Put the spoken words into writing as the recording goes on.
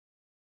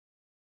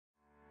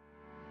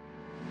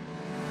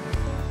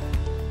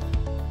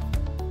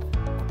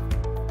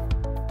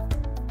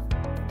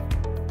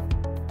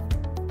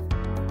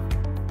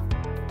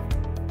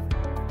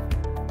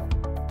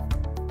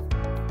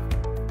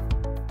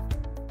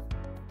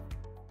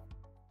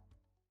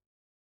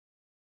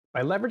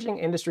By leveraging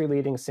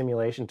industry-leading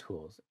simulation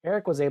tools,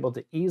 Eric was able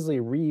to easily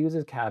reuse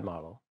his CAD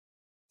model,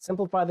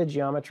 simplify the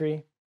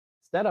geometry,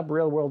 set up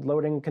real-world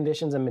loading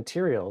conditions and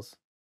materials,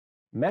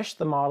 mesh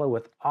the model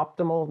with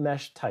optimal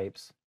mesh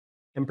types,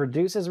 and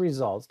produce his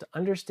results to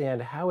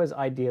understand how his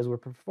ideas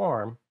would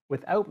perform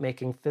without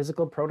making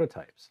physical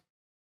prototypes.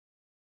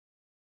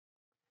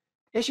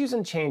 Issues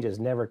and changes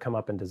never come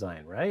up in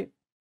design, right?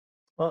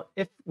 Well,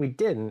 if we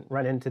didn't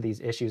run into these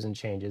issues and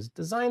changes,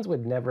 designs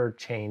would never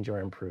change or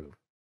improve.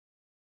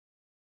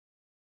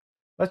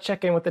 Let's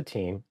check in with the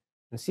team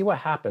and see what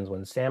happens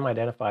when Sam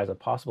identifies a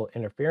possible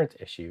interference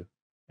issue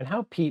and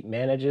how Pete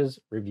manages,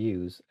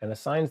 reviews, and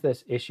assigns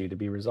this issue to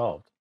be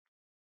resolved.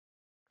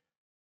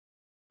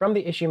 From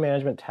the Issue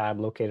Management tab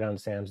located on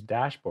Sam's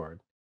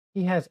dashboard,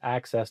 he has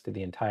access to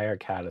the entire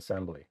CAD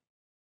assembly.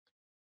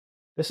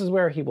 This is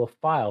where he will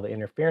file the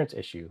interference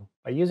issue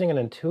by using an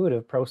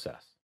intuitive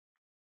process.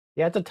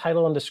 He adds a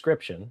title and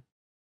description,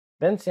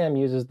 then Sam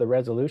uses the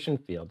resolution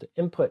field to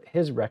input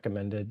his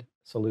recommended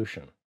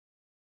solution.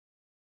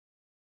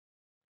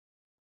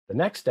 The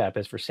next step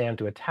is for Sam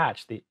to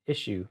attach the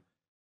issue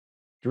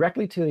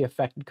directly to the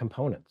affected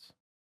components.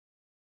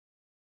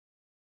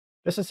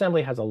 This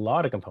assembly has a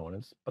lot of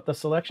components, but the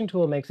selection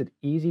tool makes it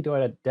easy to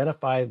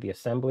identify the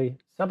assembly,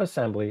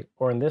 subassembly,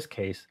 or in this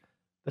case,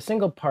 the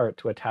single part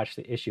to attach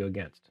the issue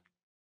against.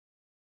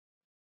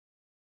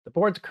 The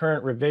board's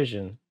current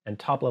revision and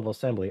top-level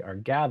assembly are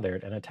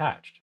gathered and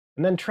attached,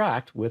 and then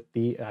tracked with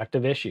the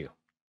active issue.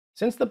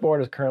 Since the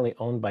board is currently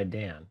owned by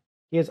Dan,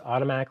 he is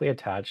automatically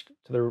attached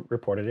to the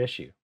reported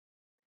issue.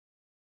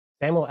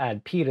 Sam will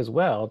add Pete as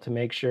well to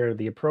make sure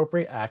the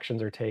appropriate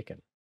actions are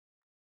taken.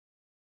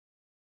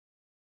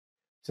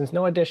 Since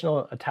no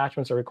additional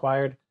attachments are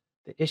required,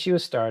 the issue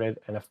is started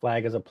and a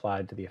flag is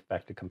applied to the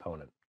affected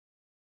component.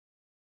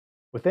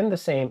 Within the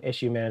same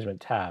Issue Management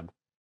tab,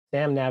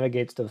 Sam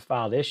navigates to the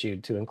file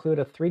issued to include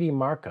a 3D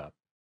markup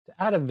to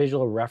add a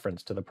visual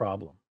reference to the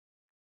problem.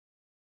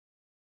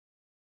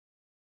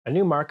 A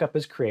new markup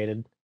is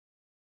created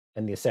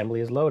and the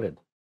assembly is loaded.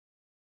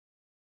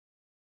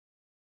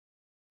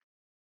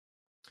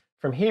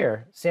 From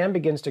here, Sam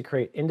begins to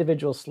create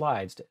individual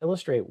slides to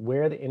illustrate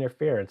where the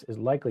interference is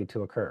likely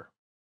to occur.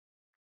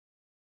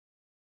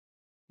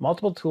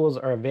 Multiple tools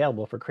are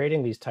available for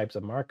creating these types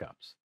of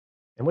markups,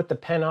 and with the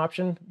pen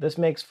option, this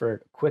makes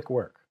for quick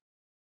work.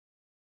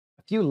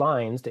 A few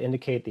lines to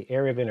indicate the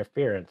area of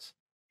interference,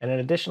 and an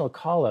additional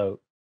callout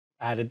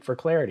added for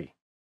clarity.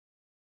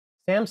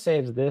 Sam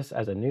saves this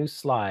as a new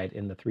slide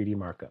in the 3D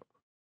markup.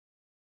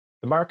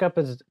 The markup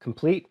is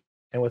complete,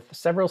 and with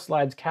several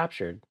slides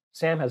captured,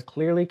 Sam has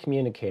clearly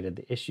communicated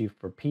the issue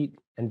for Pete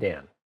and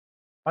Dan.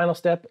 Final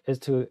step is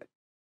to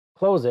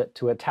close it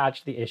to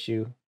attach the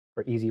issue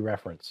for easy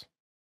reference.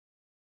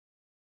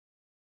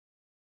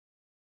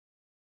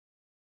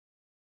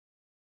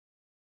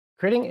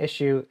 Creating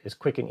issue is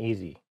quick and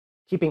easy.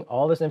 Keeping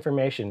all this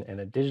information in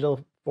a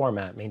digital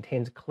format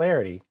maintains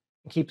clarity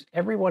and keeps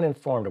everyone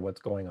informed of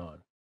what's going on.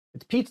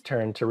 It's Pete's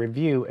turn to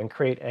review and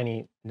create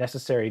any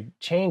necessary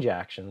change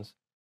actions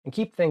and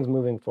keep things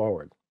moving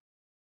forward.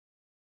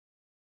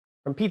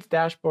 From Pete's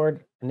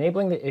dashboard,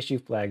 enabling the issue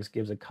flags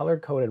gives a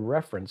color-coded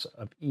reference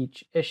of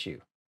each issue,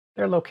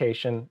 their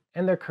location,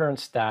 and their current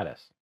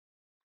status.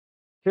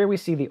 Here we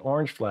see the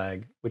orange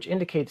flag, which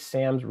indicates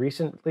Sam's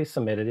recently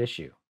submitted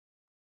issue.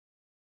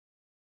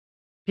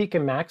 Pete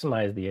can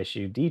maximize the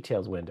issue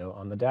details window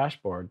on the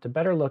dashboard to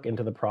better look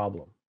into the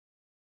problem.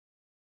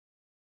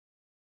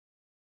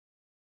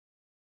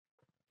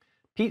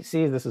 Pete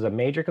sees this as a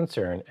major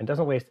concern and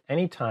doesn't waste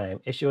any time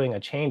issuing a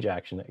change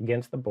action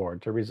against the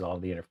board to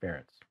resolve the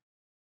interference.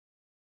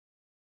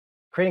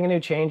 Creating a new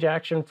change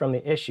action from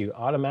the issue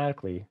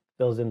automatically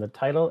fills in the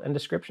title and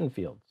description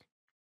fields.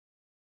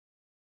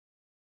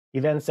 He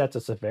then sets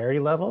a severity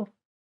level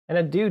and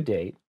a due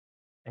date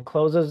and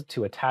closes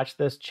to attach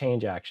this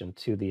change action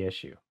to the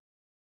issue.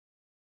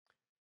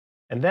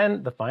 And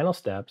then the final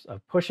steps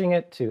of pushing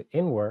it to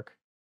in work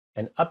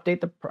and update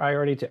the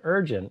priority to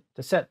urgent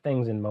to set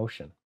things in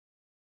motion.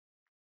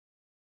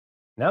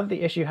 Now that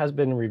the issue has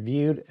been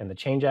reviewed and the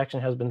change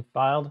action has been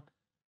filed,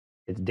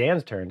 it's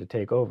Dan's turn to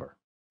take over.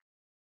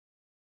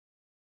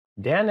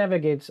 Dan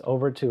navigates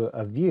over to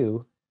a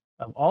view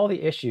of all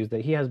the issues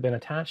that he has been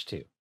attached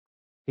to.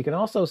 He can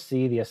also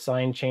see the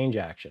assigned change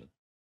action.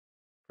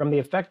 From the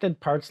affected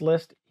parts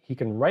list, he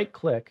can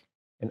right-click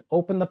and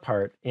open the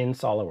part in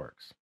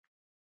SOLIDWORKS.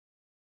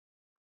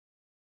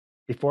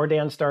 Before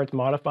Dan starts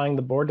modifying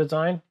the board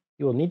design,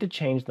 he will need to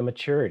change the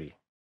maturity.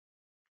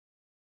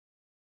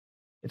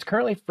 It's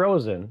currently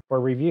frozen for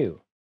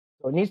review,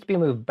 so it needs to be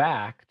moved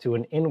back to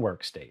an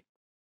in-work state.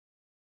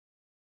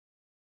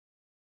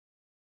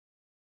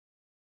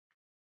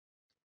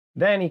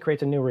 Then he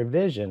creates a new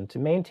revision to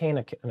maintain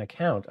an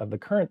account of the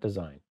current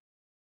design.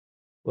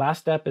 Last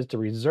step is to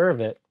reserve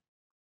it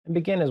and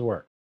begin his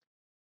work.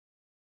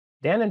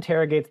 Dan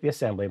interrogates the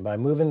assembly by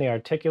moving the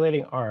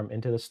articulating arm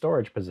into the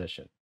storage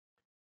position.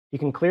 You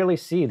can clearly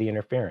see the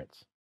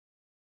interference.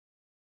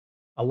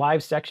 A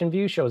live section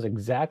view shows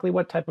exactly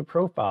what type of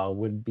profile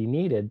would be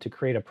needed to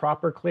create a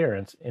proper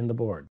clearance in the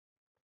board.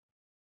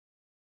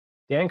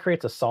 Dan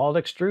creates a solid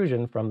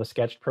extrusion from the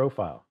sketched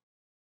profile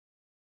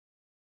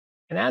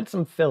and adds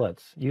some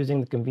fillets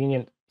using the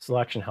convenient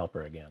selection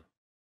helper again.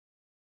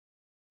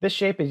 This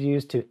shape is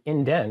used to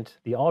indent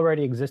the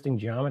already existing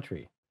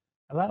geometry,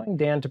 allowing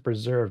Dan to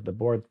preserve the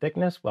board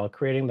thickness while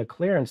creating the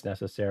clearance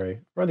necessary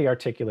for the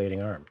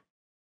articulating arm.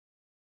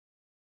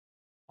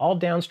 All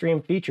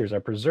downstream features are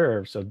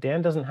preserved so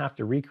Dan doesn't have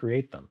to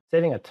recreate them,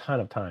 saving a ton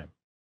of time.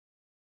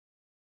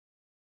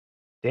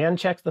 Dan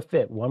checks the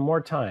fit one more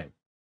time,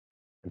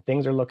 and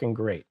things are looking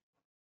great.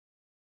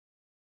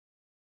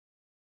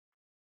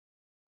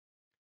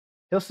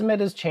 He'll submit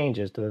his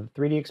changes to the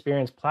 3D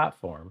Experience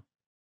platform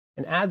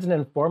and adds an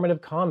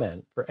informative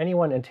comment for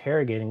anyone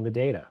interrogating the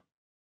data.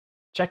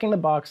 Checking the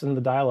box in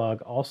the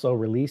dialog also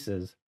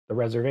releases the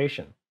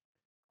reservation,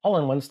 all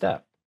in one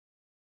step.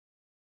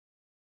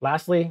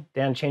 Lastly,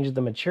 Dan changes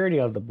the maturity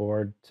of the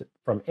board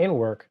from in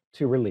work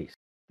to release.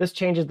 This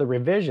changes the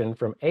revision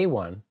from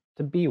A1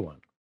 to B1.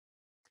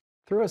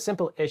 Through a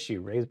simple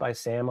issue raised by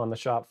Sam on the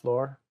shop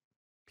floor,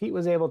 Pete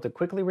was able to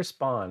quickly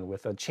respond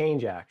with a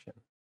change action.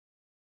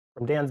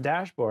 From Dan's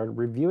dashboard,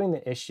 reviewing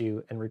the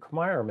issue and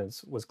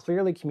requirements was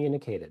clearly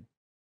communicated.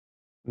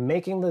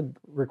 Making the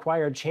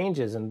required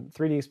changes in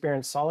 3D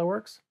Experience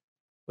SOLIDWORKS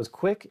was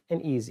quick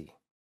and easy.